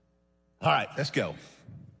All right, let's go.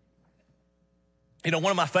 You know,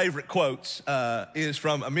 one of my favorite quotes is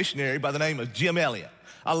from a missionary by the name of Jim Elliot.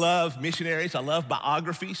 I love missionaries. I love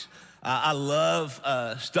biographies. I love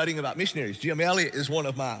studying about missionaries. Jim Elliot is one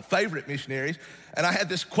of my favorite missionaries. And I had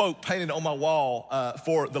this quote painted on my wall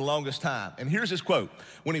for the longest time. And here's his quote.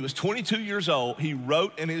 When he was 22 years old, he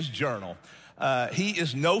wrote in his journal, he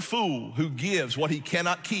is no fool who gives what he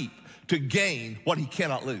cannot keep to gain what he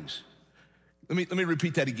cannot lose. Let me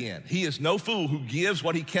repeat that again. He is no fool who gives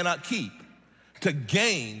what he cannot keep to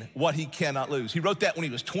gain what he cannot lose. He wrote that when he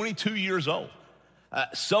was 22 years old.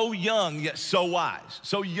 So young, yet so wise.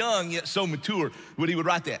 So young, yet so mature, would he would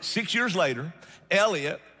write that. 6 years later,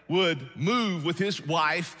 Elliot would move with his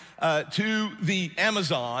wife to the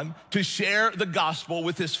Amazon to share the gospel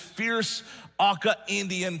with this fierce Auca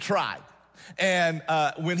Indian tribe. And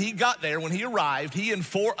when he got there, when he arrived, he and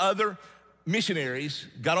 4 other missionaries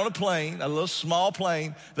got on a plane, a little small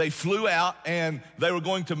plane. They flew out and they were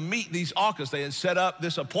going to meet these Aucas. They had set up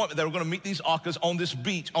this appointment. They were going to meet these Aucas on this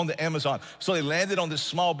beach on the Amazon. So they landed on this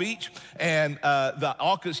small beach and the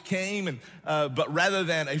Aucas came, and but rather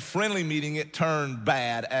than a friendly meeting, it turned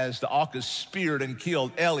bad as the Aucas speared and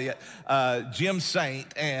killed Elliot, Jim Saint,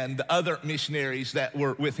 and the other missionaries that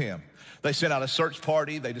were with him. They sent out a search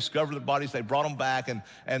party. They discovered the bodies. They brought them back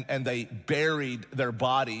and they buried their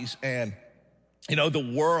bodies. And you know, the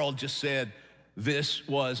world just said this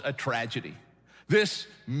was a tragedy. This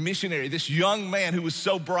missionary, this young man who was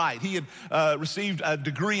so bright, he had received a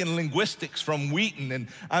degree in linguistics from Wheaton, and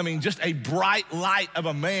I mean, just a bright light of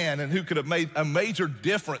a man and who could have made a major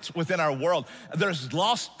difference within our world. There's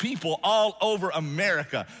lost people all over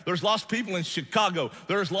America. There's lost people in Chicago.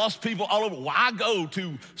 There's lost people all over. Why go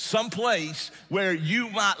to some place where you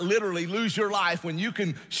might literally lose your life when you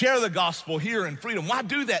can share the gospel here in freedom? Why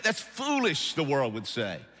do that? That's foolish, the world would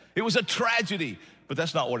say. It was a tragedy. But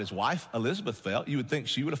that's not what his wife, Elizabeth, felt. You would think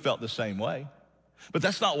she would have felt the same way. But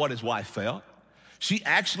that's not what his wife felt. She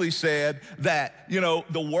actually said that, you know,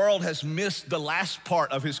 the world has missed the last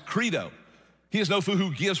part of his credo. He is no fool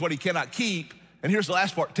who gives what he cannot keep. And here's the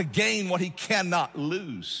last part, to gain what he cannot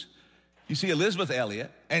lose. You see, Elizabeth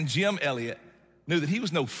Elliot and Jim Elliot knew that he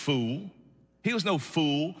was no fool. He was no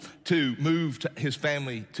fool to move his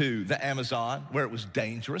family to the Amazon where it was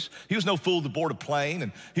dangerous. He was no fool to board a plane,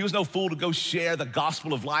 and he was no fool to go share the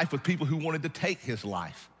gospel of life with people who wanted to take his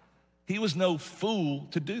life. He was no fool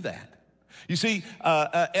to do that. You see,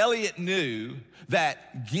 Elliot knew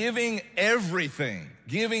that giving everything,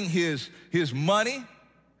 giving his money,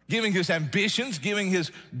 giving his ambitions, giving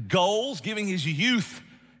his goals, giving his youth,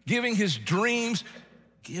 giving his dreams,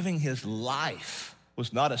 giving his life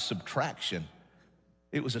was not a subtraction,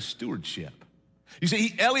 it was a stewardship. You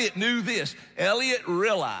see, Elliot knew this. Elliot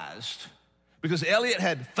realized, because Elliot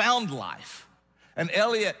had found life, and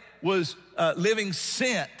Elliot was living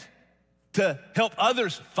sent to help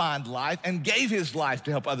others find life and gave his life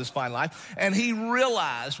to help others find life. And he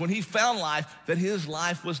realized when he found life that his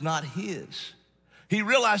life was not his. He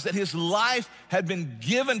realized that his life had been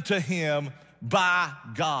given to him by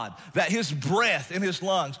God, that his breath in his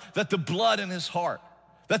lungs, that the blood in his heart,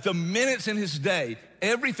 that the minutes in his day,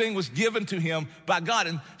 everything was given to him by God.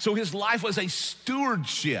 And so his life was a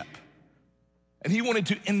stewardship. And he wanted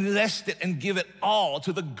to invest it and give it all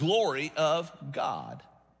to the glory of God.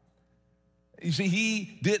 You see,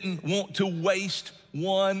 he didn't want to waste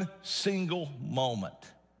one single moment.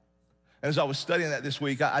 And as I was studying that this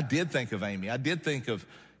week, I did think of Amy. I did think of,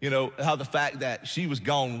 you know, how the fact that she was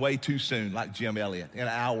gone way too soon, like Jim Elliot, in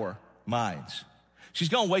our minds. She's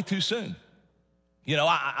gone way too soon. You know,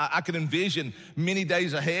 I could envision many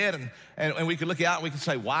days ahead, and we could look out and we could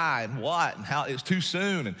say why and what and how it's too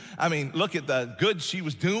soon. And I mean, look at the good she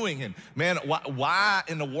was doing, and man, why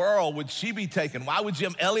in the world would she be taken? Why would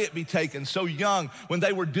Jim Elliot be taken so young when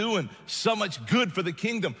they were doing so much good for the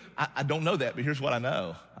kingdom? I don't know that, but here's what I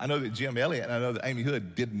know. I know that Jim Elliot and I know that Amy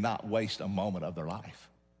Hood did not waste a moment of their life.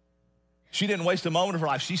 She didn't waste a moment of her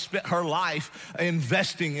life. She spent her life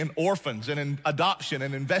investing in orphans and in adoption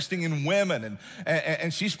and investing in women.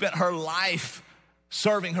 And she spent her life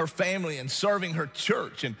serving her family and serving her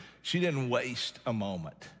church. And she didn't waste a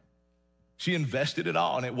moment. She invested it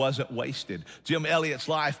all, and it wasn't wasted. Jim Elliot's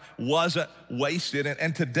life wasn't wasted.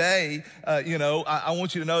 And today, you know, I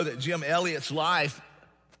want you to know that Jim Elliot's life,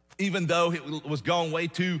 even though it was gone way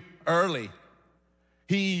too early,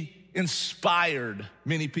 he inspired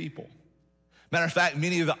many people. Matter of fact,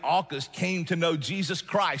 many of the Aucas came to know Jesus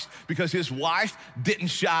Christ because his wife didn't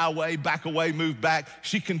shy away, back away, move back.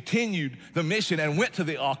 She continued the mission and went to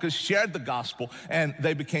the Aucas, shared the gospel, and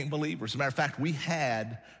they became believers. As a matter of fact, we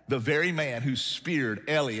had the very man who speared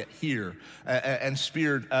Elliot here and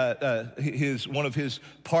speared one of his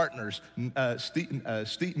partners,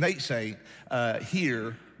 Nate Saint,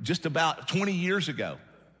 here just about 20 years ago.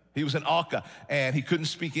 He was an Auca, and he couldn't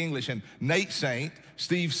speak English. And Nate Saint,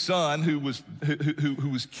 Steve's son, who was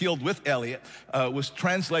killed with Elliot, was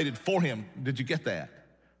translated for him. Did you get that?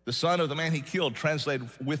 The son of the man he killed translated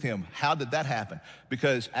with him. How did that happen?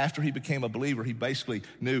 Because after he became a believer, he basically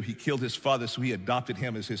knew he killed his father, so he adopted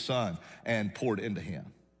him as his son and poured into him.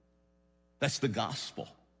 That's the gospel.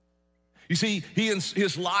 You see,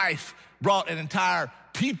 his life brought an entire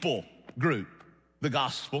people group the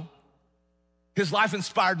gospel. His life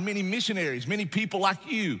inspired many missionaries, many people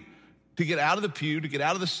like you, to get out of the pew, to get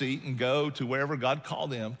out of the seat and go to wherever God called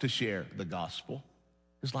them to share the gospel.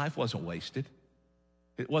 His life wasn't wasted.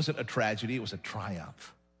 It wasn't a tragedy, it was a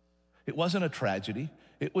triumph. It wasn't a tragedy,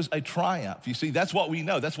 it was a triumph. You see, that's what we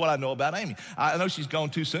know. That's what I know about Amy. I know she's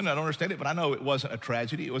gone too soon, I don't understand it, but I know it wasn't a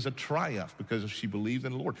tragedy, it was a triumph because she believed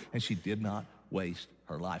in the Lord and she did not waste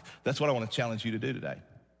her life. That's what I want to challenge you to do today.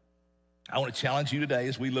 I want to challenge you today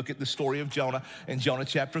as we look at the story of Jonah in Jonah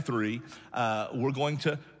chapter 3. We're going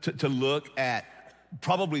to look at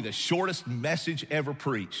probably the shortest message ever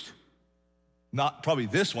preached. Not probably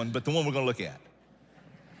this one, but the one we're going to look at.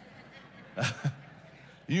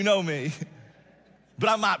 You know me, but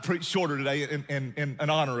I might preach shorter today in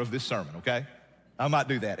honor of this sermon, okay? I might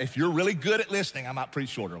do that. If you're really good at listening, I might preach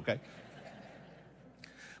shorter, okay?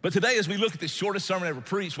 But today, as we look at the shortest sermon ever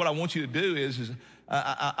preached, what I want you to do is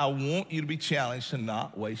I want you to be challenged to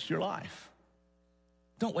not waste your life.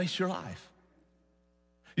 Don't waste your life.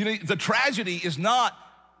 You know, the tragedy is not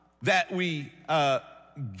that we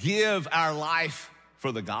give our life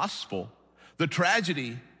for the gospel. The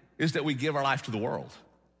tragedy is that we give our life to the world.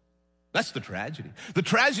 That's the tragedy. The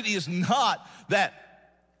tragedy is not that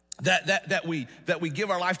we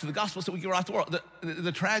give our life to the gospel, so we give our life to the world.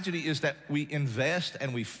 The tragedy is that we invest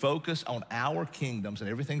and we focus on our kingdoms and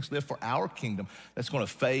everything's lived for our kingdom that's going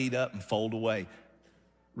to fade up and fold away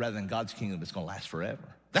rather than God's kingdom that's going to last forever.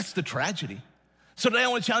 That's the tragedy. So today I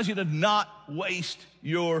want to challenge you to not waste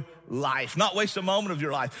your life, not waste a moment of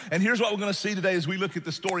your life. And here's what we're going to see today as we look at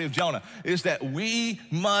the story of Jonah, is that we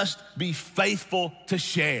must be faithful to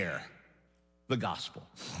share the gospel.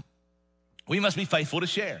 We must be faithful to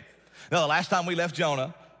share. Now, the last time we left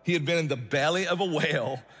Jonah, he had been in the belly of a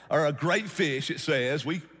whale, or a great fish, it says.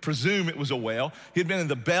 We presume it was a whale. He had been in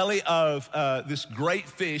the belly of this great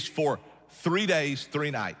fish for 3 days,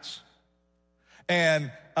 3 nights.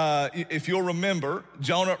 And if you'll remember,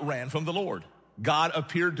 Jonah ran from the Lord. God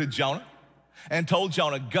appeared to Jonah and told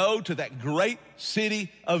Jonah, go to that great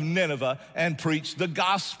city of Nineveh and preach the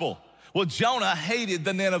gospel. Well, Jonah hated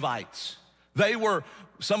the Ninevites. They were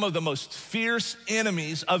some of the most fierce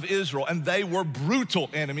enemies of Israel, and they were brutal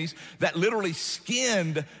enemies that literally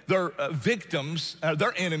skinned their victims,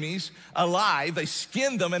 their enemies, alive. They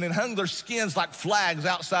skinned them and then hung their skins like flags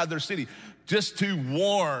outside their city just to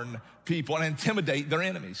warn people and intimidate their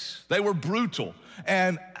enemies. They were brutal,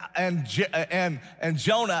 and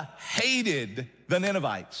Jonah hated the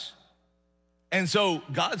Ninevites. And so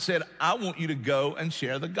God said, I want you to go and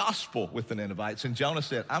share the gospel with the Ninevites. And Jonah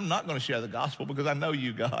said, I'm not going to share the gospel because I know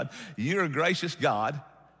you, God. You're a gracious God,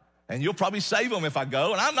 and you'll probably save them if I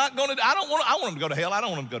go. And I'm not going to, I want them to go to hell. I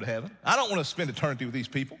don't want them to go to heaven. I don't want to spend eternity with these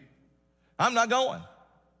people. I'm not going.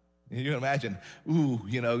 You can imagine,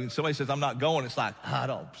 somebody says, I'm not going. It's like,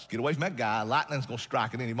 don't just get away from that guy. Lightning's going to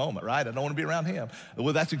strike at any moment, right? I don't want to be around him.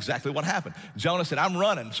 Well, that's exactly what happened. Jonah said, I'm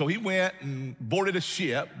running. So he went and boarded a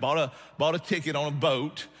ship, bought a ticket on a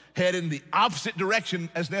boat, headed in the opposite direction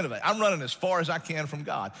as Nineveh. I'm running as far as I can from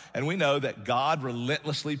God. And we know that God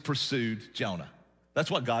relentlessly pursued Jonah. That's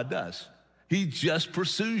what God does. He just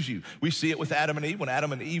pursues you. We see it with Adam and Eve. When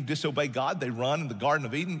Adam and Eve disobey God, they run in the Garden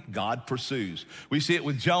of Eden. God pursues. We see it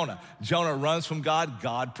with Jonah. Jonah runs from God.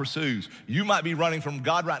 God pursues. You might be running from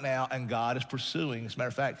God right now, and God is pursuing. As a matter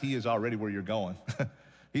of fact, he is already where you're going.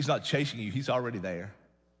 He's not chasing you. He's already there.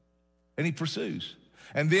 And he pursues.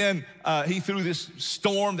 And then he threw this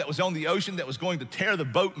storm that was on the ocean that was going to tear the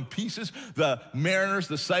boat in pieces. The mariners,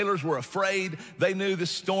 the sailors were afraid. They knew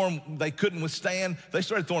this storm they couldn't withstand. They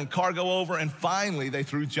started throwing cargo over, and finally they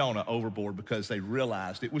threw Jonah overboard because they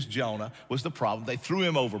realized it was Jonah was the problem. They threw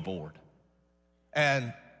him overboard.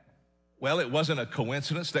 And, well, it wasn't a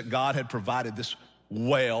coincidence that God had provided this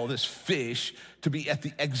whale, this fish, to be at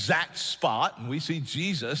the exact spot. And we see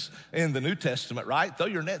Jesus in the New Testament, right? Throw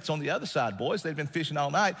your nets on the other side, boys. They've been fishing all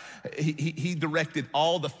night. He directed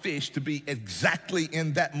all the fish to be exactly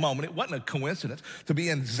in that moment. It wasn't a coincidence to be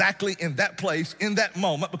exactly in that place, in that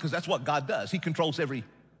moment, because that's what God does. He controls every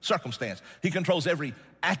circumstance. He controls every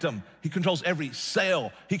atom. He controls every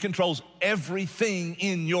cell. He controls everything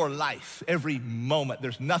in your life, every moment.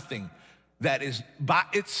 There's nothing that is by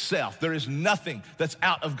itself. There is nothing that's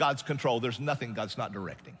out of God's control. There's nothing God's not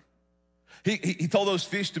directing. He told those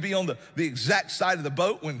fish to be on the exact side of the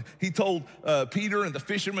boat. When he told Peter and the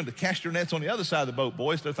fishermen to cast your nets on the other side of the boat,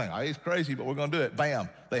 boys, they're thinking, oh, he's crazy, but we're gonna do it. Bam,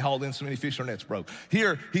 they hauled in so many fish, their nets broke.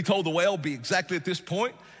 Here, he told the whale be exactly at this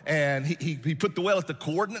point, and he put the whale at the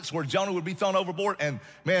coordinates where Jonah would be thrown overboard. And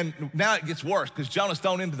man, now it gets worse because Jonah's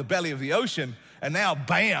thrown into the belly of the ocean. And now,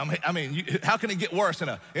 bam, I mean, how can it get worse in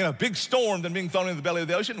a big storm than being thrown into the belly of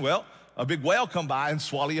the ocean? Well, a big whale come by and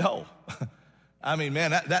swallow you whole. I mean, man,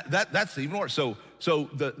 that's even worse. So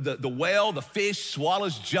the whale, the fish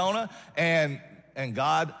swallows Jonah, and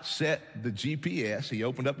God set the GPS. He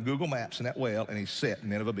opened up Google Maps in that whale, and he set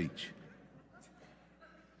Nineveh Beach.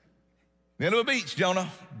 Nineveh Beach, Jonah,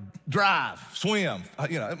 drive, swim.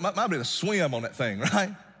 It might be a swim on that thing,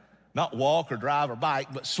 right? Not walk or drive or bike,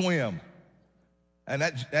 but swim. And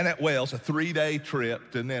that whale's a 3-day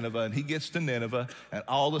trip to Nineveh, and he gets to Nineveh, and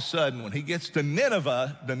all of a sudden, when he gets to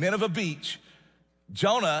Nineveh, the Nineveh Beach,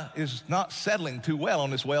 Jonah is not settling too well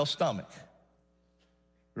on this whale's stomach,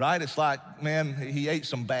 right? It's like, man, he ate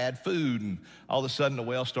some bad food, and all of a sudden the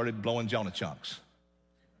whale started blowing Jonah chunks.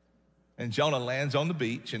 And Jonah lands on the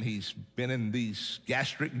beach, and he's been in these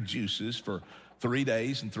gastric juices for 3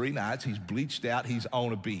 days and 3 nights. He's bleached out. He's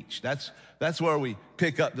on a beach. That's where we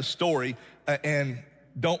pick up the story, and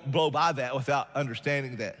don't blow by that without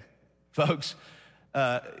understanding that, folks,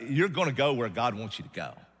 you're going to go where God wants you to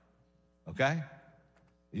go, okay?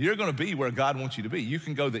 You're going to be where God wants you to be. You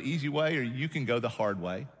can go the easy way, or you can go the hard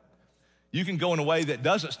way. You can go in a way that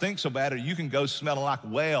doesn't stink so bad, or you can go smelling like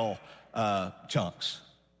whale chunks.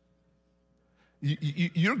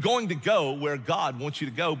 You're going to go where God wants you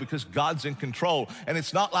to go because God's in control. And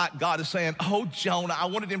it's not like God is saying, oh, Jonah, I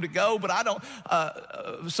wanted him to go, but I don't.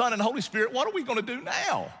 Son and Holy Spirit, what are we going to do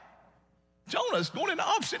now? Jonah's going in the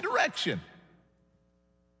opposite direction.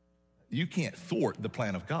 You can't thwart the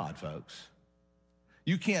plan of God, folks.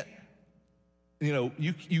 You can't,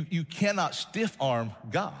 you cannot stiff arm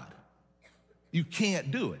God. You can't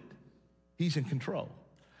do it. He's in control.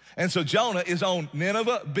 And so Jonah is on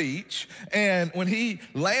Nineveh Beach, and when he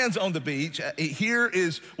lands on the beach, here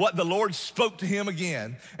is what the Lord spoke to him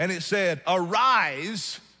again. And it said,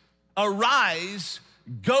 arise,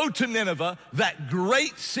 go to Nineveh, that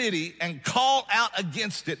great city, and call out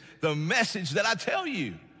against it the message that I tell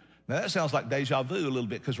you. Now that sounds like deja vu a little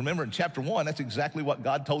bit, because remember in chapter 1, that's exactly what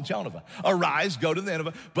God told Jonah. Arise, go to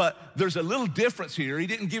Nineveh. But there's a little difference here. He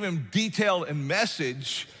didn't give him detail and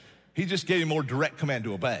message. He just gave him more direct command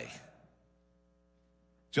to obey.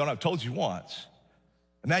 Jonah, I've told you once.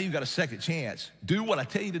 Now you've got a second chance. Do what I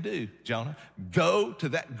tell you to do, Jonah. Go to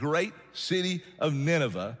that great city of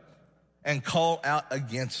Nineveh and call out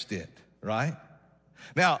against it, right?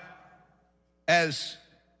 Now, as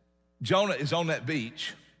Jonah is on that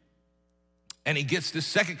beach, and he gets this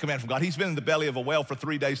second command from God. He's been in the belly of a whale for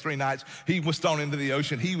 3 days, 3 nights. He was thrown into the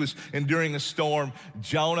ocean. He was enduring a storm.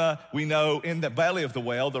 Jonah, we know, in the belly of the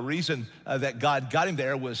whale, the reason that God got him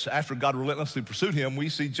there was after God relentlessly pursued him, we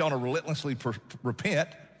see Jonah relentlessly repent.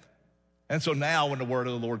 And so now when the word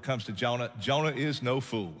of the Lord comes to Jonah, Jonah is no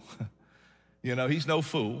fool. He's no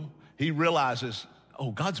fool. He realizes,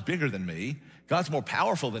 oh, God's bigger than me. God's more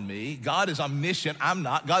powerful than me. God is omniscient. I'm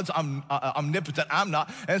not. God's omnipotent. I'm not.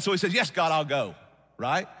 And so he says, yes, God, I'll go,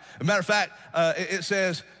 right? As a matter of fact, it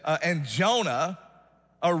says, and Jonah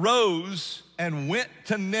arose and went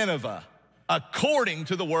to Nineveh according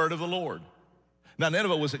to the word of the Lord. Now,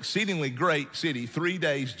 Nineveh was an exceedingly great city, 3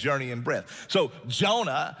 days journey in breadth. So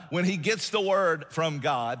Jonah, when he gets the word from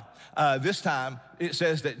God, this time it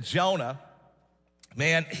says that Jonah,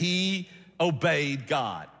 man, he obeyed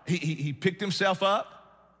God. He picked himself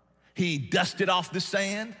up. He dusted off the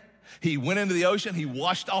sand. He went into the ocean. He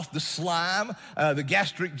washed off the slime, the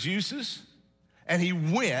gastric juices, and he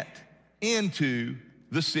went into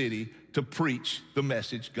the city to preach the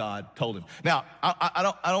message God told him. Now,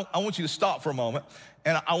 I want you to stop for a moment,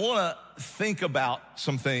 and I want to think about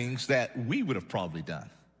some things that we would have probably done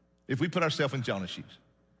if we put ourselves in Jonah's shoes.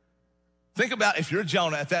 Think about if you're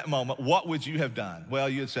Jonah at that moment, what would you have done? Well,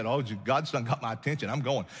 you had said, oh, God's done got my attention, I'm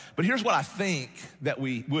going. But here's what I think that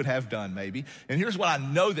we would have done maybe, and here's what I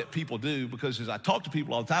know that people do, because as I talk to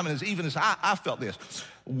people all the time, and even as I felt this,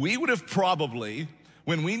 we would have probably,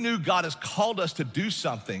 when we knew God has called us to do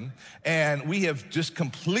something and we have just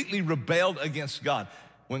completely rebelled against God,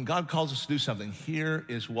 when God calls us to do something, here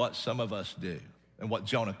is what some of us do and what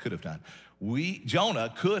Jonah could have done.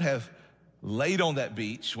 Jonah could have laid on that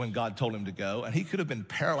beach when God told him to go, and he could have been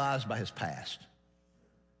paralyzed by his past.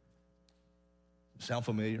 Sound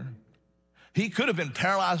familiar? He could have been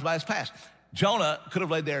paralyzed by his past. Jonah could have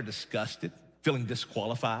laid there disgusted, feeling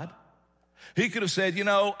disqualified. He could have said, you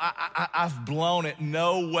know, I've blown it.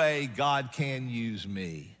 No way God can use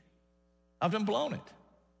me. I've done blown it.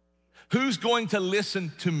 Who's going to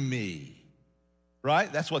listen to me?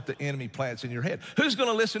 Right? That's what the enemy plants in your head. Who's going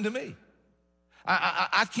to listen to me?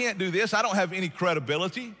 I can't do this. I don't have any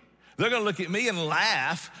credibility. They're going to look at me and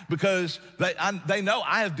laugh because they know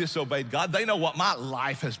I have disobeyed God. They know what my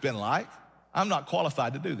life has been like. I'm not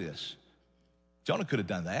qualified to do this. Jonah could have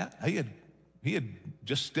done that. He had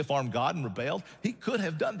just stiff-armed God and rebelled. He could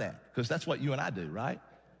have done that because that's what you and I do, right?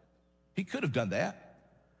 He could have done that,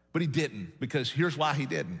 but he didn't, because here's why he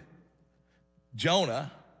didn't.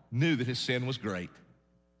 Jonah knew that his sin was great.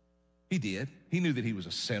 He did. He knew that he was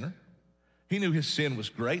a sinner. He knew his sin was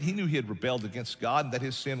great. He knew he had rebelled against God and that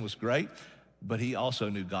his sin was great, but he also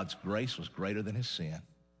knew God's grace was greater than his sin.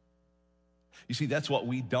 You see, that's what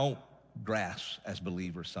we don't grasp as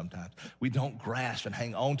believers sometimes. We don't grasp and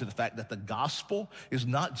hang on to the fact that the gospel is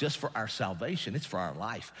not just for our salvation, it's for our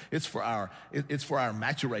life. It's for our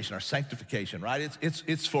maturation, our sanctification, right?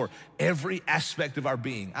 It's for every aspect of our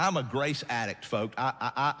being. I'm a grace addict, folks.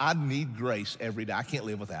 I need grace every day. I can't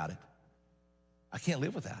live without it. I can't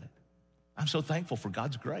live without it. I'm so thankful for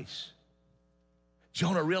God's grace.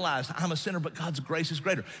 Jonah realized I'm a sinner, but God's grace is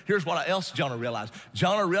greater. Here's what else Jonah realized.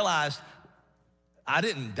 Jonah realized I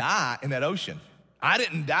didn't die in that ocean. I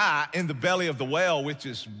didn't die in the belly of the whale, which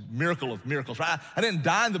is miracle of miracles, right? I didn't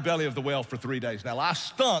die in the belly of the whale for 3 days. Now, I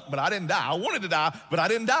stunk, but I didn't die. I wanted to die, but I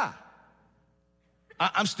didn't die.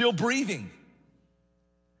 I'm still breathing.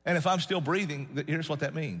 And if I'm still breathing, here's what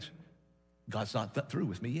that means. God's not through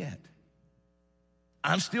with me yet.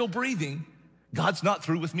 I'm still breathing. God's not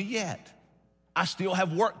through with me yet. I still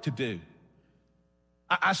have work to do.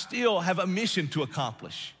 I still have a mission to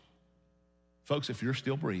accomplish. Folks, if you're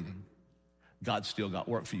still breathing, God's still got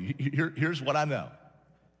work for you. Here's what I know.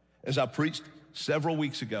 As I preached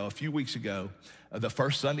a few weeks ago, the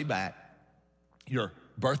first Sunday back, your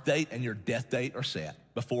birth date and your death date are set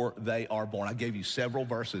before they are born. I gave you several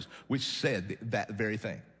verses which said that very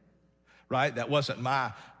thing, right? That wasn't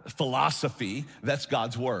my philosophy, that's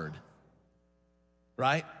God's word,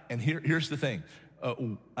 right? And here's the thing.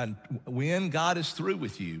 And when God is through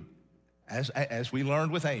with you, as we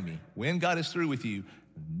learned with Amy, when God is through with you,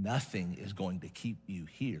 nothing is going to keep you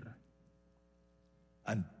here.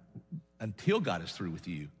 Until God is through with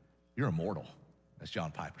you, you're immortal, as John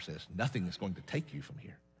Piper says. Nothing is going to take you from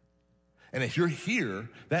here. And if you're here,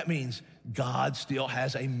 that means God still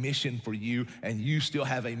has a mission for you, and you still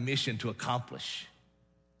have a mission to accomplish.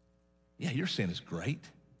 Yeah, your sin is great,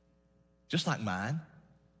 just like mine,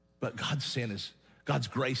 but God's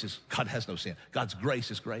grace is, God has no sin. God's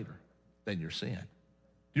grace is greater than your sin.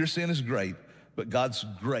 Your sin is great, but God's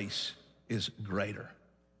grace is greater.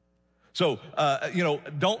 So,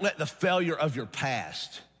 don't let the failure of your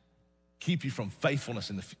past keep you from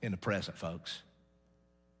faithfulness in the present, folks.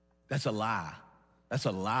 That's a lie. That's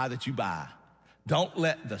a lie that you buy. Don't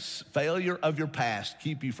let the failure of your past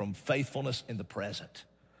keep you from faithfulness in the present.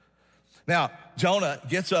 Now, Jonah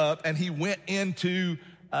gets up and he went into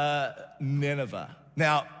Nineveh.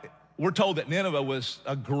 Now, we're told that Nineveh was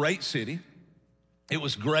a great city. It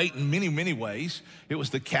was great in many, many ways. It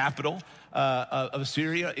was the capital of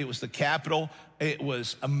Assyria. It was the capital. It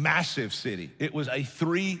was a massive city. It was a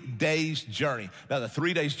 3 days journey. Now, the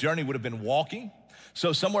 3 days journey would have been walking.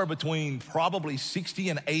 So somewhere between probably 60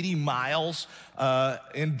 and 80 miles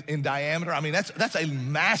in diameter. I mean, that's a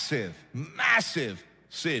massive, massive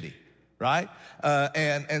city, right?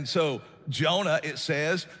 And so Jonah, it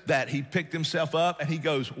says that he picked himself up and he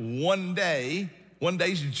goes 1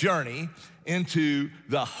 day's journey into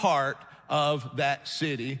the heart of that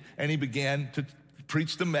city, and he began to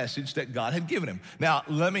preach the message that God had given him. Now,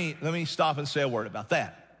 let me stop and say a word about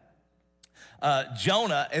that.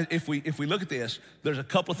 Jonah, if we look at this, there's a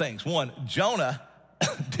couple of things. One, Jonah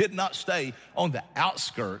did not stay on the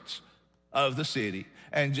outskirts of the city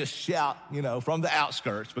and just shout, from the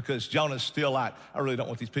outskirts, because Jonah's still like, I really don't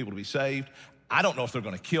want these people to be saved. I don't know if they're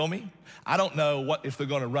gonna kill me. I don't know if they're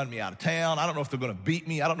gonna run me out of town. I don't know if they're gonna beat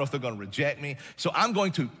me. I don't know if they're gonna reject me. So I'm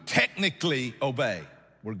going to technically obey.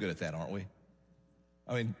 We're good at that, aren't we?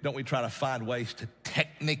 I mean, don't we try to find ways to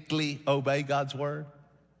technically obey God's word?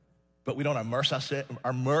 But we don't immerse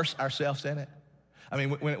ourselves in it. I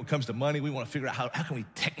mean, when it comes to money, we want to figure out how can we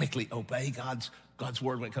technically obey God's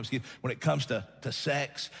word when it comes to gifts. When it comes to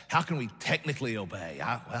sex, how can we technically obey?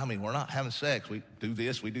 I mean, we're not having sex. We do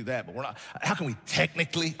this, we do that, but we're not. How can we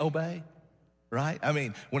technically obey? Right? I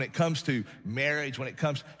mean, when it comes to marriage,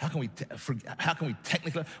 how can we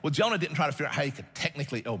technically? Well, Jonah didn't try to figure out how he could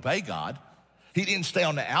technically obey God. He didn't stay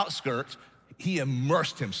on the outskirts. He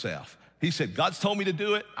immersed himself. He said, God's told me to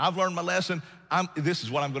do it. I've learned my lesson. This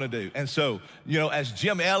is what I'm going to do. And so, as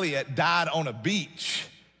Jim Elliot died on a beach,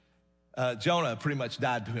 Jonah pretty much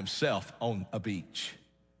died to himself on a beach.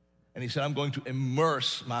 And he said, I'm going to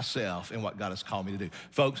immerse myself in what God has called me to do.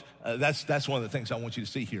 Folks, that's one of the things I want you to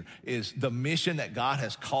see here is the mission that God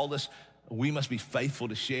has called us. We must be faithful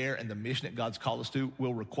to share, and the mission that God's called us to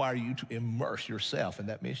will require you to immerse yourself in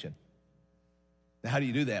that mission. Now, how do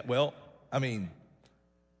you do that? Well, I mean,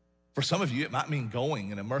 for some of you, it might mean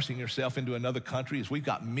going and immersing yourself into another country. As we've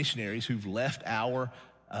got missionaries who've left our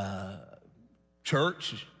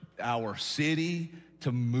church, our city,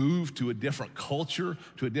 to move to a different culture,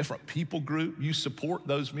 to a different people group. You support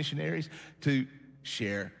those missionaries to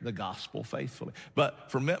share the gospel faithfully. But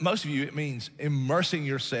for most of you, it means immersing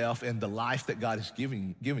yourself in the life that God has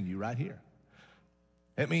given you right here.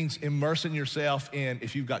 It means immersing yourself in,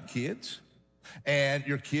 if you've got kids and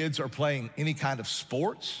your kids are playing any kind of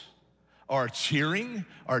sports, or cheering,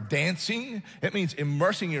 or dancing. It means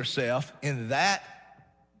immersing yourself in that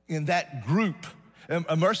group,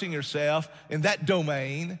 immersing yourself in that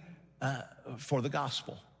domain for the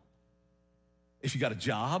gospel. If you got a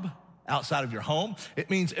job outside of your home, it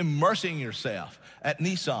means immersing yourself at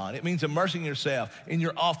Nissan. It means immersing yourself in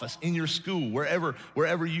your office, in your school,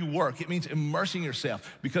 wherever you work. It means immersing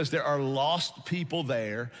yourself because there are lost people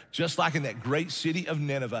there, just like in that great city of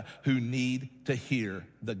Nineveh, who need to hear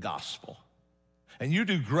the gospel. And you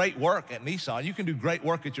do great work at Nissan. You can do great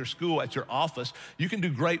work at your school, at your office. You can do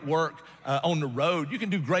great work on the road. You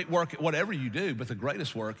can do great work at whatever you do, but the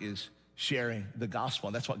greatest work is sharing the gospel,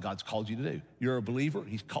 and that's what God's called you to do. You're a believer.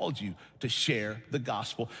 He's called you to share the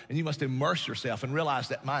gospel, and you must immerse yourself and realize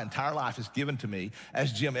that my entire life is given to me,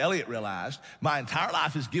 as Jim Elliot realized, my entire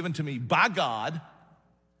life is given to me by God,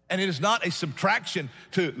 and it is not a subtraction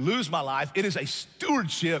to lose my life. It is a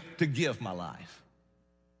stewardship to give my life.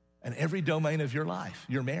 And every domain of your life,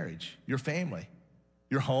 your marriage, your family,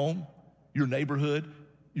 your home, your neighborhood,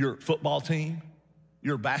 your football team,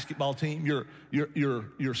 your basketball team,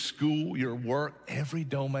 your school, your work, every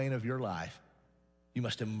domain of your life, you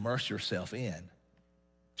must immerse yourself in.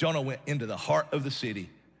 Jonah went into the heart of the city,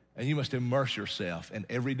 and you must immerse yourself in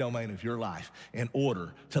every domain of your life in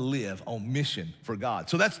order to live on mission for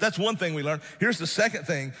God. So that's one thing we learned. Here's the second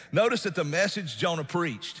thing. Notice that the message Jonah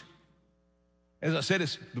preached, as I said,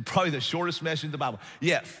 it's probably the shortest message in the Bible.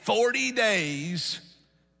 Yet 40 days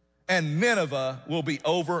and Nineveh will be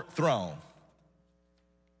overthrown.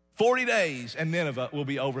 40 days and Nineveh will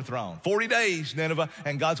be overthrown. 40 days, Nineveh,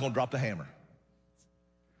 and God's gonna drop the hammer.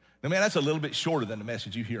 Now, man, that's a little bit shorter than the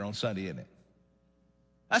message you hear on Sunday, isn't it?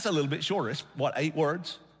 That's a little bit shorter. It's, 8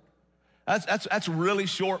 words? That's a really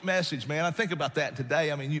short message, man. I think about that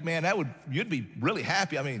today. I mean, you'd be really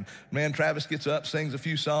happy. I mean, man, Travis gets up, sings a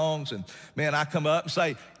few songs, and man, I come up and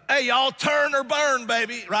say, hey, y'all, turn or burn,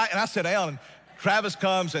 baby, right? And I sit down, and Travis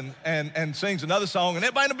comes and sings another song, and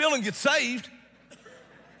everybody in the building gets saved.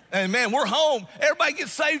 And man, we're home. Everybody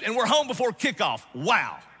gets saved, and we're home before kickoff.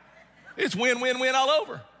 Wow. It's win, win, win all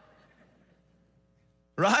over.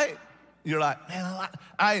 Right? You're like, man,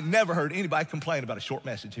 I ain't never heard anybody complain about a short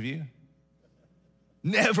message. Have you?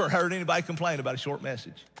 Never heard anybody complain about a short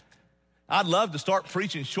message. I'd love to start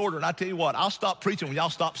preaching shorter, and I tell you what, I'll stop preaching when y'all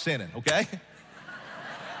stop sinning, okay?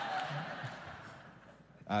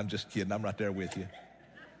 I'm just kidding. I'm right there with you.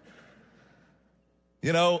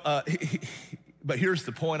 You know, but here's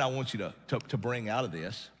the point I want you to bring out of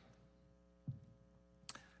this.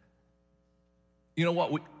 You know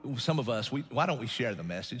what? Some of us, why don't we share the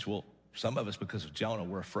message? Well, some of us, because of Jonah,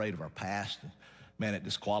 we're afraid of our past. Man, it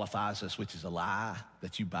disqualifies us, which is a lie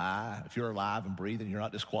that you buy. If you're alive and breathing, you're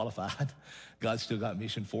not disqualified. God's still got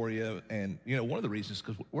mission for you. And, you know, one of the reasons is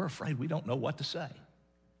because we're afraid we don't know what to say.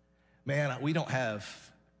 Man, we don't have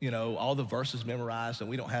all the verses memorized, and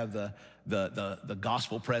we don't have the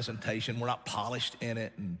gospel presentation. We're not polished in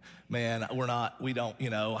it, and man, we don't,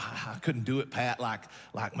 I couldn't do it, Pat, like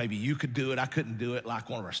maybe you could do it. I couldn't do it like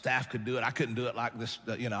one of our staff could do it. I couldn't do it like this,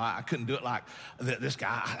 I couldn't do it like this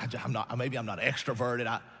guy. I'm not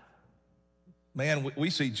extroverted. We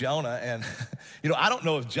see Jonah, and I don't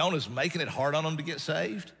know if Jonah's making it hard on him to get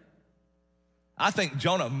saved. I think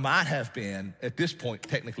Jonah might have been, at this point,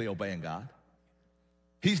 technically obeying God.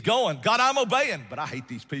 He's going, God, I'm obeying, but I hate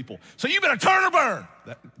these people. So you better turn or burn.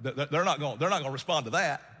 They're not going to respond to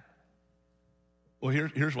that. Well,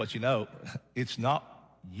 here's what you know. It's not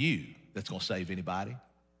you that's going to save anybody.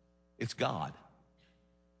 It's God.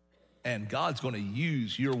 And God's going to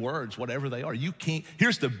use your words, whatever they are.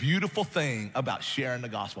 Here's the beautiful thing about sharing the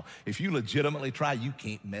gospel. If you legitimately try, you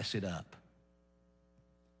can't mess it up.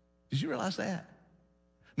 Did you realize that?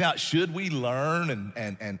 Now, should we learn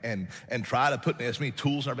and try to put as many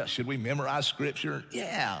tools in our belt? Should we memorize scripture?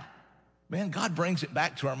 Yeah. Man, God brings it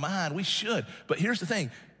back to our mind. We should. But here's the thing.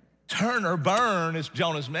 Turn or burn is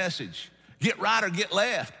Jonah's message. Get right or get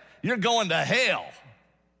left. You're going to hell.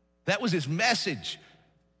 That was his message.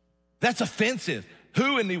 That's offensive.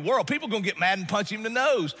 Who in the world? People are going to get mad and punch him in the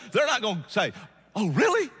nose. They're not going to say, oh,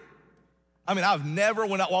 really? I've never,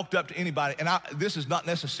 when I walked up to anybody, and this is not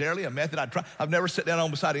necessarily a method I'd try. I've never sat down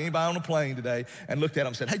beside anybody on a plane today and looked at them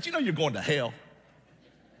and said, hey, do you know you're going to hell?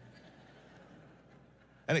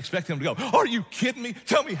 And expect them to go, are you kidding me?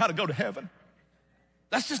 Tell me how to go to heaven.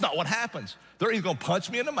 That's just not what happens. They're either going to punch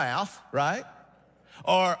me in the mouth, right?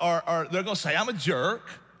 Or they're going to say I'm a jerk.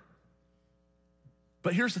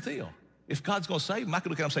 But here's the deal. If God's going to save them, I could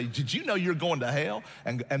look at them and say, did you know you're going to hell?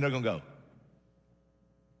 And they're going to go,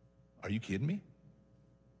 are you kidding me?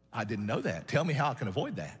 I didn't know that. Tell me how I can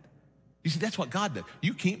avoid that. You see, that's what God does.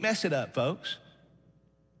 You can't mess it up, folks.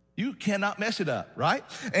 You cannot mess it up, right?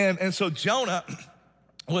 And so Jonah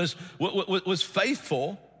was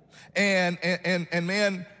faithful, and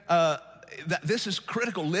man, this is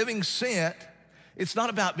critical. Living sent, it's not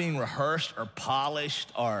about being rehearsed or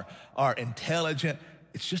polished or intelligent.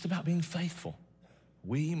 It's just about being faithful.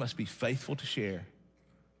 We must be faithful to share.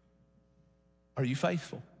 Are you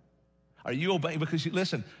faithful? Are you obeying? Because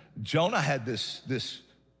listen, Jonah had this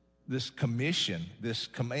commission, this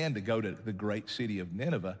command to go to the great city of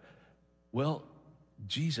Nineveh. Well,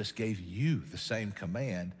 Jesus gave you the same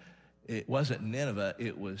command. It wasn't Nineveh,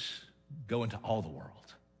 it was go into all the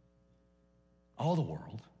world. All the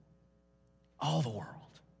world. All the world.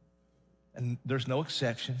 And there's no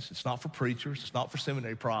exceptions. It's not for preachers. It's not for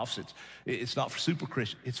seminary profs. It's not for super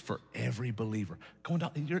Christians. It's for every believer. You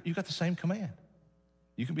got the same command.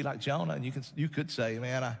 You can be like Jonah, and you could say,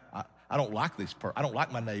 man, I don't like this person. I don't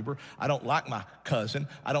like my neighbor. I don't like my cousin.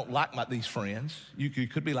 I don't like these friends. You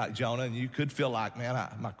could be like Jonah, and you could feel like, man,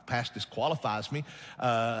 my past disqualifies me.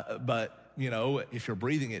 But, if you're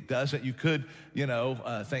breathing, it doesn't. You could,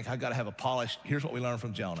 think, I got to have a polished. Here's what we learned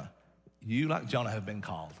from Jonah. You, like Jonah, have been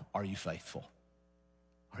called. Are you faithful?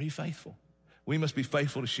 Are you faithful? We must be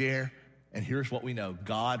faithful to share, and here's what we know.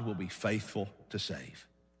 God will be faithful to save.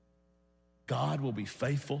 God will be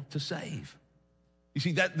faithful to save. You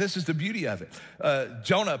see, this is the beauty of it.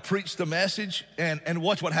 Jonah preached the message, and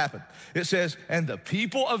watch what happened. It says, and the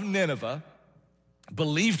people of Nineveh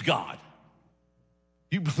believed God.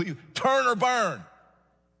 You believe, turn or burn.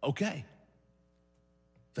 Okay.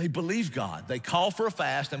 They believed God. They called for a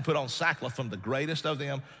fast and put on sackcloth from the greatest of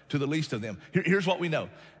them to the least of them. Here's what we know.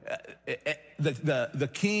 The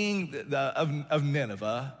king of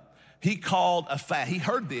Nineveh, he called a fast. He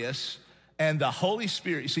heard this, and the Holy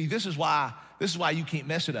Spirit, you see, this is why you can't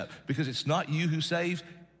mess it up, because it's not you who saves,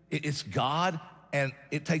 it's God, and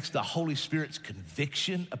it takes the Holy Spirit's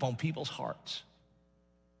conviction upon people's hearts.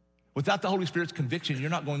 Without the Holy Spirit's conviction, you're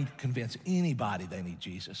not going to convince anybody they need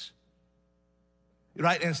Jesus.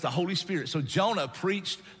 Right? And it's the Holy Spirit. So Jonah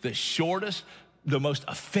preached the shortest, the most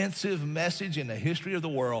offensive message in the history of the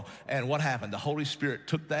world. And what happened? The Holy Spirit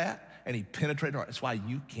took that and he penetrated heart. That's why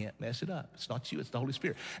you can't mess it up. It's not you, it's the Holy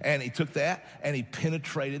Spirit. And he took that and he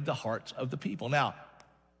penetrated the hearts of the people. Now,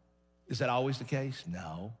 is that always the case?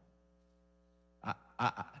 No.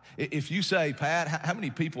 If you say, Pat, how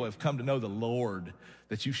many people have come to know the Lord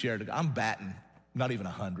that you shared? I'm batting not even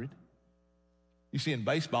 100. You see, in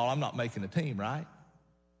baseball, I'm not making the team, right?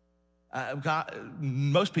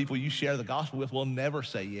 Most people you share the gospel with will never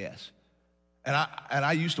say yes. And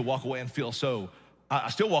I used to walk away and feel I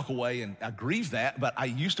still walk away and I grieve that, but I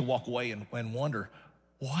used to walk away and wonder,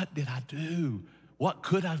 what did I do? What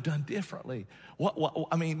could I have done differently?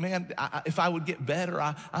 If I would get better,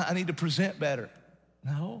 I need to present better.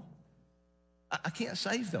 No, I can't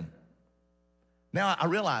save them. Now I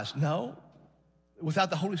realize, no, without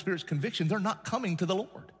the Holy Spirit's conviction, they're not coming to the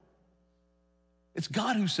Lord. It's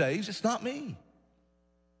God who saves, it's not me.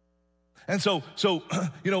 And so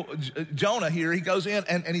Jonah here, he goes in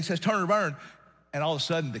and he says, turn and burn. And all of a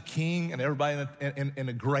sudden, the king and everybody in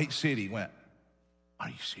a great city went, are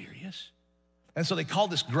you serious? And so they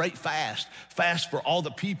called this great fast for all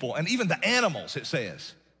the people and even the animals, it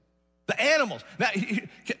says. The animals. Now,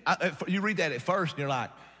 you read that at first and you're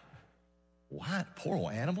like, why, poor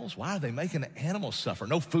old animals? Why are they making the animals suffer?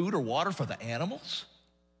 No food or water for the animals?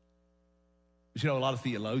 But a lot of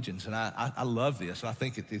theologians, and I love this, and I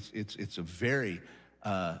think it's a very,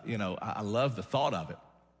 I love the thought of it,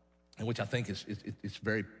 and which I think it's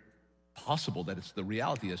very possible that it's the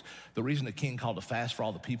reality is the reason the king called a fast for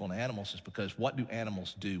all the people and animals is because what do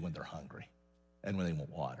animals do when they're hungry and when they want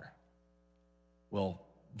water? Well,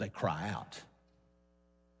 they cry out,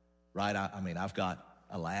 right? I've got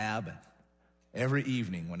a lab, and every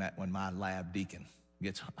evening when my lab deacon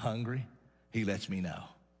gets hungry, he lets me know.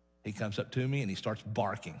 He comes up to me and he starts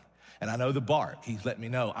barking. And I know the bark. He's letting me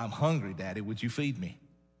know, I'm hungry, Daddy, would you feed me?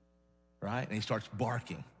 Right? And he starts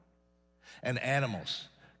barking. And animals,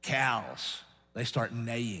 cows, they start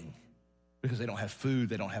neighing because they don't have food,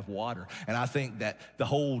 they don't have water. And I think that the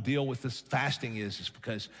whole deal with this fasting is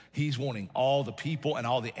because he's wanting all the people and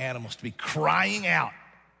all the animals to be crying out.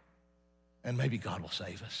 And maybe God will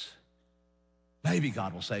save us. Maybe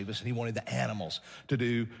God will save us, and he wanted the animals to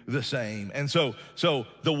do the same. And so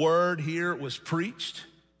the word here was preached,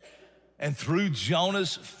 and through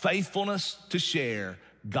Jonah's faithfulness to share,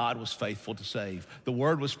 God was faithful to save. The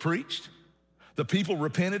word was preached, the people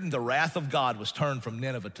repented, and the wrath of God was turned from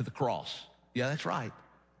Nineveh to the cross. Yeah, that's right.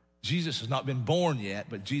 Jesus has not been born yet,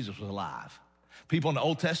 but Jesus was alive. People in the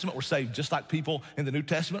Old Testament were saved just like people in the New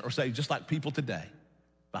Testament are saved just like people today.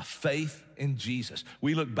 By faith in Jesus.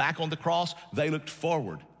 We look back on the cross, they looked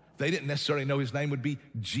forward. They didn't necessarily know his name would be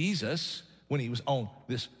Jesus when he was on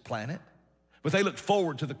this planet, but they looked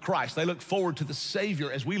forward to the Christ. They looked forward to the Savior.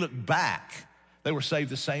 As we look back, they were saved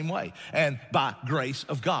the same way, and by grace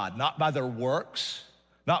of God, not by their works,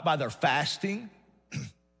 not by their fasting,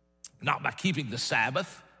 not by keeping the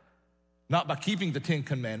Sabbath, not by keeping the 10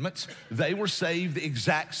 Commandments. They were saved the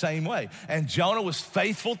exact same way. And Jonah was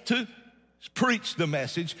faithful to preached the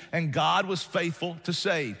message, and God was faithful to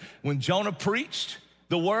save. When Jonah preached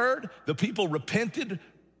the word, the people repented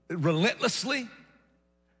relentlessly,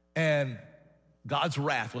 and God's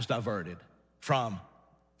wrath was diverted from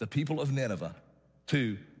the people of Nineveh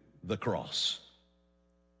to the cross.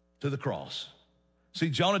 To the cross. See,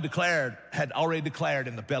 Jonah had already declared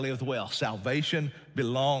in the belly of the whale, salvation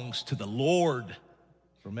belongs to the Lord.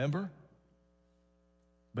 Remember?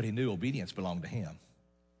 But he knew obedience belonged to him.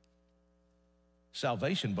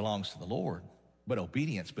 Salvation belongs to the Lord, but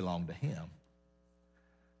obedience belonged to him.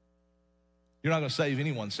 You're not going to save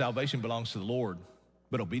anyone. Salvation belongs to the Lord,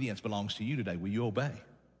 but obedience belongs to you today. Will you obey?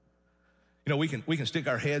 We can stick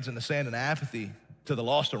our heads in the sand in apathy to the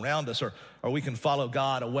lost around us, or we can follow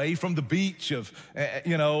God away from the beach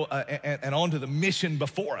and onto the mission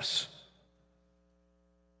before us.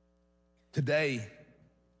 Today,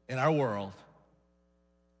 in our world,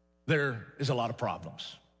 there is a lot of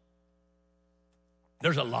problems.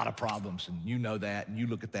 There's a lot of problems, and you know that, and you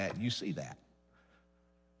look at that, and you see that.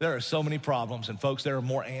 There are so many problems, and folks, there are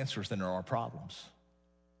more answers than there are problems.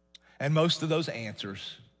 And most of those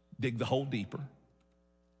answers dig the hole deeper.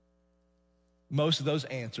 Most of those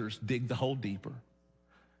answers dig the hole deeper.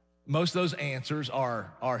 Most of those answers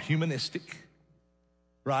are humanistic,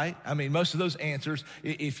 right? Most of those answers,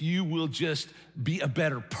 if you will just be a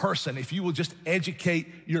better person, if you will just educate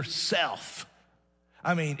yourself,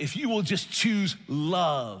 if you will just choose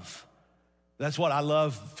love. That's what I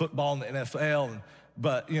love football and the NFL,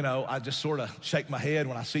 but I just sort of shake my head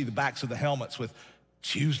when I see the backs of the helmets with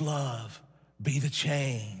choose love, be the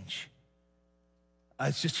change.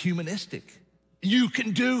 It's just humanistic. You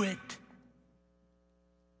can do it.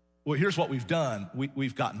 Well, here's what we've done.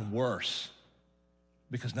 We've gotten worse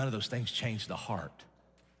because none of those things change the heart.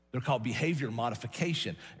 They're called behavior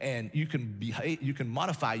modification, and you can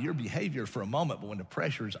modify your behavior for a moment, but when the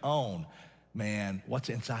pressure's on, man, what's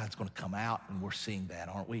inside is going to come out, and we're seeing that,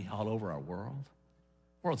 aren't we, all over our world?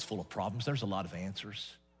 The world's full of problems. There's a lot of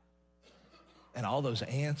answers, and all those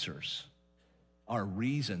answers are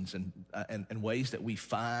reasons and ways that we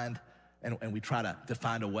find, and we try to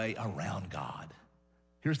find a way around God.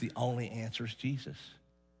 Here's the only answer is Jesus.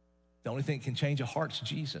 The only thing that can change a heart's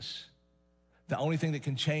Jesus. The only thing that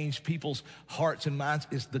can change people's hearts and minds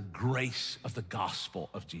is the grace of the gospel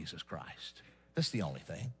of Jesus Christ. That's the only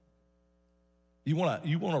thing. You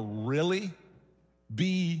wanna really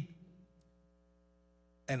be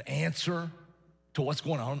an answer to what's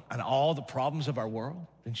going on and all the problems of our world?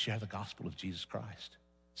 Then share the gospel of Jesus Christ.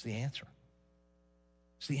 It's the answer.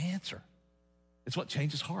 It's the answer. It's what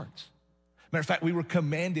changes hearts. Matter of fact, we were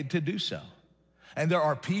commanded to do so. And there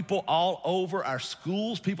are people all over our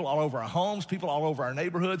schools, people all over our homes, people all over our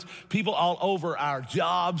neighborhoods, people all over our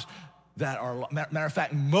jobs that are, matter of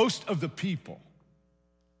fact, most of the people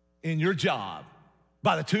in your job,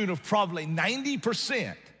 by the tune of probably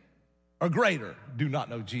 90% or greater, do not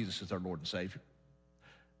know Jesus as their Lord and Savior.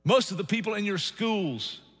 Most of the people in your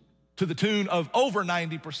schools, to the tune of over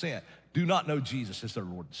 90%, do not know Jesus as their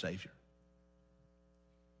Lord and Savior.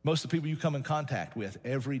 Most of the people you come in contact with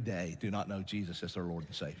every day do not know Jesus as their Lord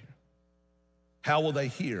and Savior. How will they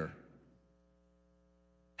hear?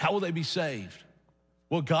 How will they be saved?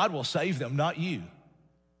 Well, God will save them, not you.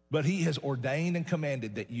 But he has ordained and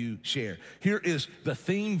commanded that you share. Here is the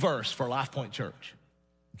theme verse for Life Point Church,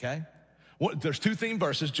 okay? There's two theme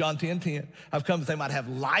verses, John 10:10. I've come that they might have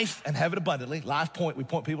life and have it abundantly. Life Point, we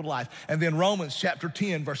point people to life. And then Romans chapter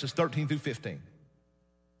 10, verses 13 through 15.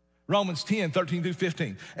 Romans 10, 13 through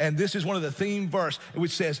 15. And this is one of the theme verse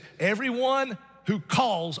which says, everyone who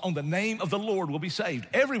calls on the name of the Lord will be saved.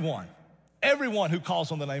 Everyone who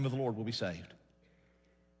calls on the name of the Lord will be saved.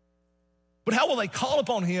 But how will they call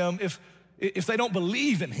upon him if they don't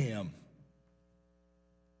believe in him?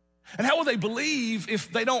 And how will they believe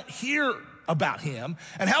if they don't hear about him?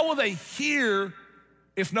 And how will they hear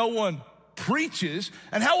if no one preaches?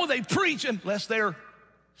 And how will they preach unless they're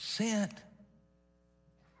sent?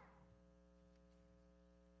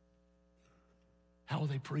 How will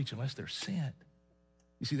they preach unless they're sent?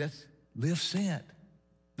 You see, that's live sent,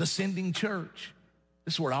 the sending church.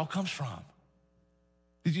 This is where it all comes from.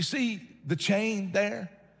 Did you see the chain there?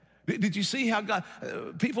 Did you see how God,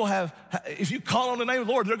 people have, if you call on the name of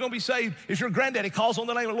the Lord, they're going to be saved. If your granddaddy calls on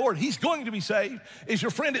the name of the Lord, he's going to be saved. If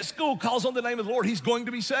your friend at school calls on the name of the Lord, he's going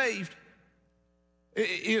to be saved.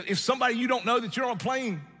 If somebody you don't know that you're on a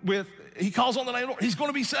plane with, he calls on the name of the Lord, he's going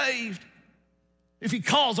to be saved. If he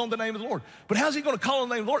calls on the name of the Lord. But how's he going to call on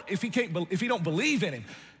the name of the Lord if he don't believe in him?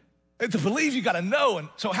 And to believe, you got to know. And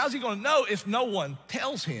so how's he going to know if no one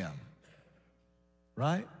tells him?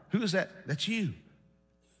 Right? Who is that? That's you.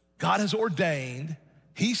 God has ordained,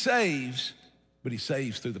 he saves, but he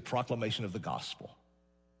saves through the proclamation of the gospel.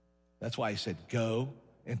 That's why he said, go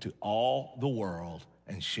into all the world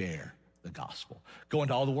and share the gospel. Go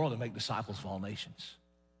into all the world and make disciples of all nations.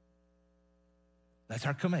 That's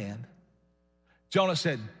our command. Jonah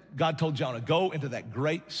said, God told Jonah, go into that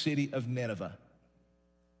great city of Nineveh.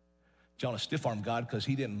 Jonah stiff-armed God because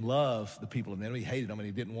he didn't love the people of Nineveh. He hated them and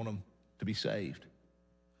he didn't want them to be saved.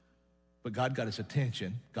 But God got his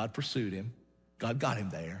attention. God pursued him. God got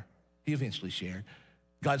him there. He eventually shared.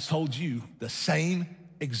 God's told you the same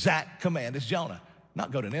exact command as Jonah.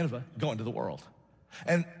 Not go to Nineveh, go into the world.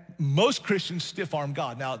 And most Christians stiff-arm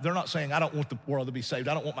God. Now, they're not saying, I don't want the world to be saved.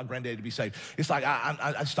 I don't want my granddaddy to be saved. It's like, I'm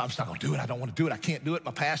just not going to do it. I don't want to do it. I can't do it.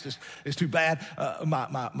 My past is too bad.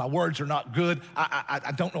 My words are not good.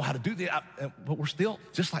 I don't know how to do that. But we're still,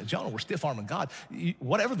 just like Jonah, we're stiff-arming God.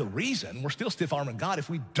 Whatever the reason, we're still stiff-arming God if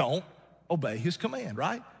we don't obey his command,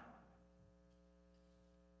 right?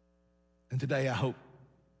 And today, I hope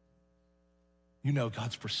you know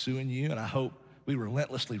God's pursuing you, and I hope we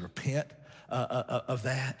relentlessly repent of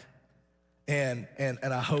that. And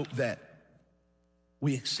I hope that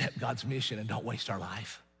we accept God's mission and don't waste our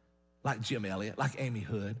life. Like Jim Elliot, like Amy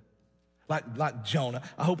Hood, like Jonah.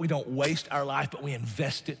 I hope we don't waste our life, but we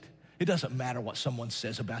invest it. It doesn't matter what someone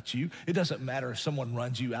says about you. It doesn't matter if someone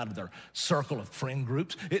runs you out of their circle of friend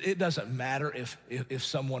groups. It doesn't matter if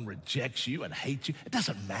someone rejects you and hates you. It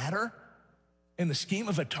doesn't matter. In the scheme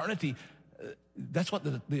of eternity, that's what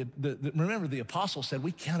remember the apostle said,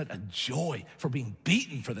 we count it a joy for being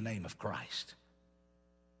beaten for the name of Christ.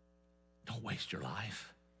 Don't waste your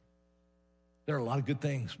life. There are a lot of good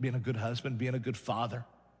things, being a good husband, being a good father,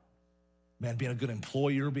 man, being a good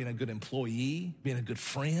employer, being a good employee, being a good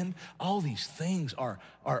friend. All these things are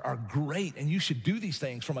great, and you should do these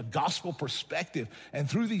things from a gospel perspective. And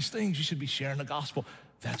through these things, you should be sharing the gospel.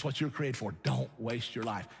 That's what you're created for. Don't waste your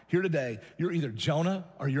life. Here today, you're either Jonah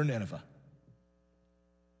or you're Nineveh.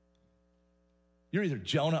 You're either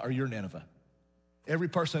Jonah or you're Nineveh. Every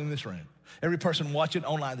person in this room, every person watching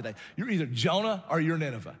online today, you're either Jonah or you're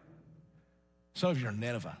Nineveh. Some of you are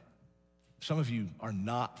Nineveh. Some of you are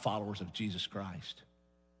not followers of Jesus Christ.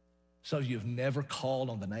 Some of you have never called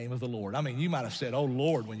on the name of the Lord. I mean, you might have said, oh,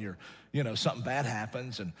 Lord, when something bad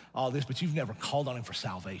happens and all this, but you've never called on him for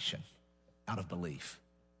salvation out of belief.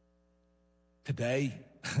 Today,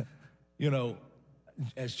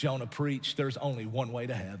 as Jonah preached, there's only one way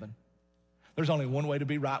to heaven. There's only one way to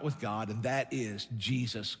be right with God, and that is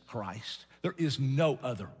Jesus Christ. There is no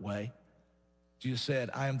other way. Jesus said,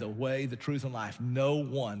 I am the way, the truth, and life. No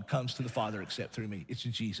one comes to the Father except through me. It's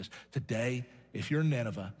Jesus. Today, if you're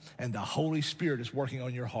Nineveh and the Holy Spirit is working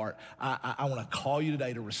on your heart, I want to call you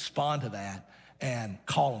today to respond to that and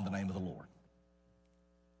call on the name of the Lord.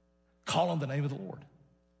 Call on the name of the Lord.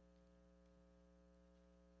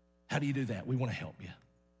 How do you do that? We want to help you.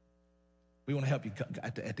 We want to help you.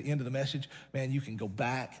 At the end of the message, man, you can go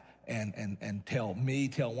back and tell me,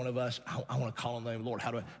 tell one of us, I want to call on the name of the Lord.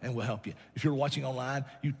 How do I? And we'll help you. If you're watching online,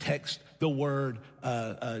 you text the word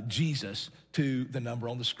Jesus to the number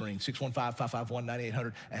on the screen,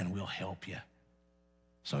 615-551-9800, and we'll help you.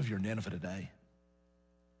 Some of you are in Nineveh today.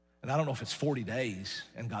 And I don't know if it's 40 days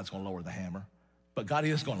and God's going to lower the hammer, but God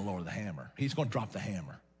is going to lower the hammer. He's going to drop the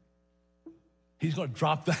hammer. He's going to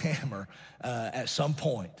drop the hammer at some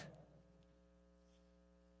point.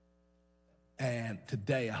 And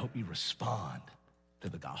today, I hope you respond to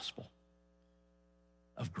the gospel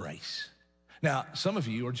of grace. Now, some of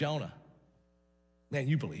you are Jonah. Man,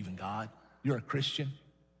 you believe in God. You're a Christian.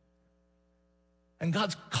 And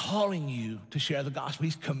God's calling you to share the gospel.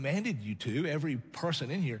 He's commanded you to, every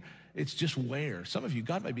person in here. It's just where. Some of you,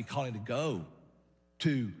 God may be calling to go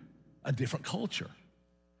to a different culture.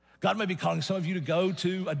 God may be calling some of you to go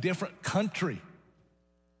to a different country.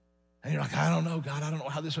 And you're like, I don't know, God, I don't know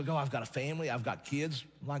how this will go. I've got a family, I've got kids,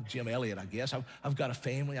 I'm like Jim Elliott, I guess. I've got a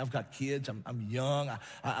family, I've got kids, I'm young,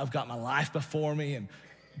 I've got my life before me, and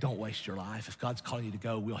don't waste your life. If God's calling you to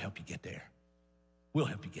go, we'll help you get there. We'll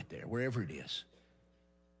help you get there, wherever it is.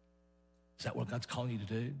 Is that what God's calling you to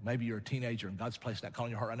do? Maybe you're a teenager and God's placed that call in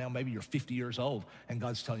your heart right now. Maybe you're 50 years old and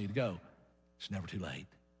God's telling you to go. It's never too late.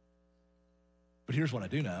 But here's what I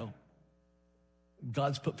do know.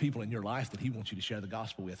 God's put people in your life that he wants you to share the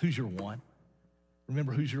gospel with. Who's your one?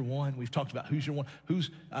 Remember who's your one? We've talked about who's your one.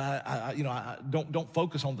 Who's, don't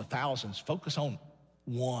focus on the thousands. Focus on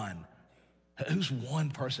one. Who's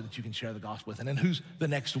one person that you can share the gospel with? And then who's the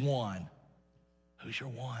next one? Who's your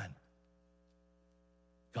one?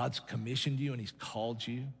 God's commissioned you and he's called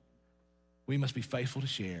you. We must be faithful to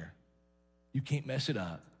share. You can't mess it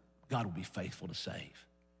up. God will be faithful to save.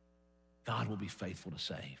 God will be faithful to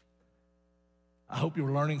save. I hope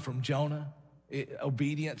you're learning from Jonah.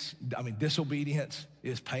 Disobedience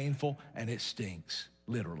is painful and it stinks,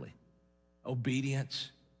 literally.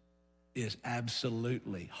 Obedience is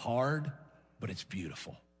absolutely hard, but it's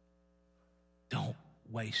beautiful. Don't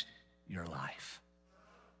waste your life.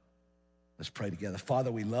 Let's pray together.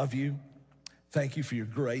 Father, we love you. Thank you for your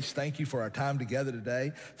grace. Thank you for our time together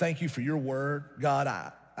today. Thank you for your word. God,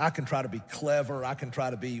 I can try to be clever. I can try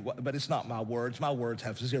to be, but it's not my words. My words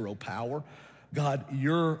have zero power. God,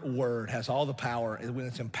 your word has all the power when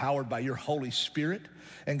it's empowered by your Holy Spirit.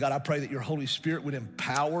 And God, I pray that your Holy Spirit would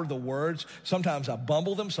empower the words. Sometimes I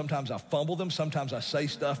bumble them. Sometimes I fumble them. Sometimes I say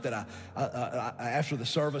stuff that I after the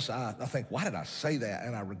service, I think, why did I say that?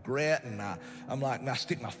 And I regret, and I'm like, and I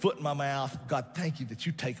stick my foot in my mouth. God, thank you that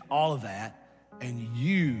you take all of that and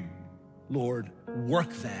you, Lord,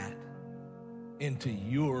 work that into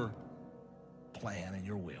your plan and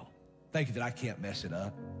your will. Thank you that I can't mess it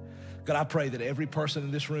up. God, I pray that every person in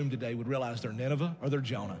this room today would realize they're Nineveh or they're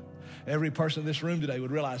Jonah. Every person in this room today would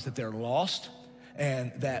realize that they're lost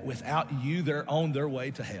and that without you, they're on their way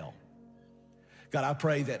to hell. God, I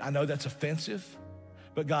pray that, I know that's offensive,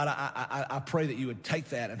 but God, I pray that you would take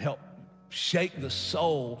that and help shake the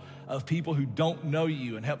soul of people who don't know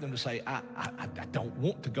you and help them to say, I don't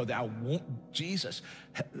want to go there. I want Jesus.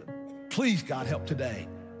 Please, God, help today.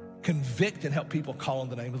 Convict and help people call on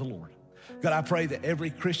the name of the Lord. God, I pray that every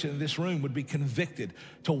Christian in this room would be convicted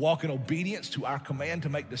to walk in obedience to our command to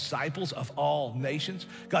make disciples of all nations.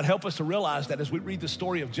 God, help us to realize that as we read the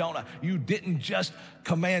story of Jonah, you didn't just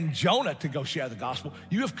command Jonah to go share the gospel.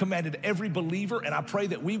 You have commanded every believer, and I pray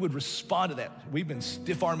that we would respond to that. We've been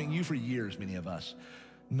stiff-arming you for years, many of us.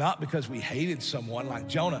 Not because we hated someone like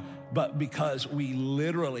Jonah, but because we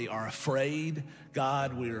literally are afraid.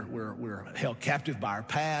 God, we're held captive by our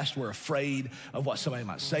past. We're afraid of what somebody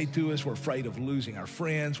might say to us. We're afraid of losing our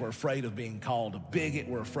friends. We're afraid of being called a bigot.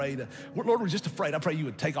 Lord, we're just afraid. I pray you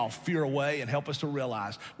would take all fear away and help us to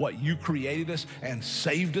realize what you created us and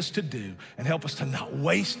saved us to do, and help us to not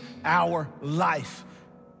waste our life.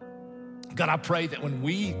 God, I pray that when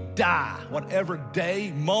we die, whatever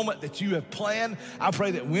day, moment that you have planned, I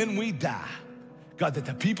pray that when we die, God, that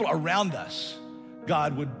the people around us,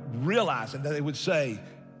 God, would realize and that they would say,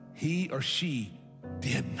 he or she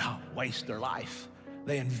did not waste their life.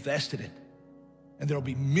 They invested it. And there will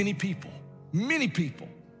be many people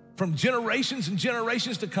from generations and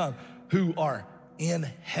generations to come who are in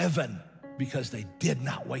heaven because they did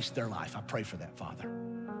not waste their life. I pray for that, Father.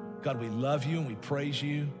 God, we love you and we praise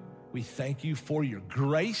you. We thank you for your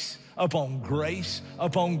grace upon grace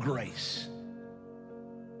upon grace.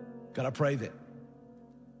 God, I pray that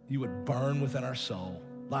you would burn within our soul,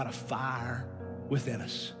 light a fire within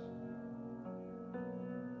us.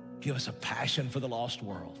 Give us a passion for the lost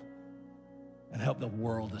world and help the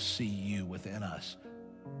world to see you within us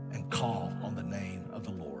and call on the name of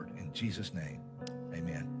the Lord. In Jesus' name,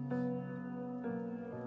 amen.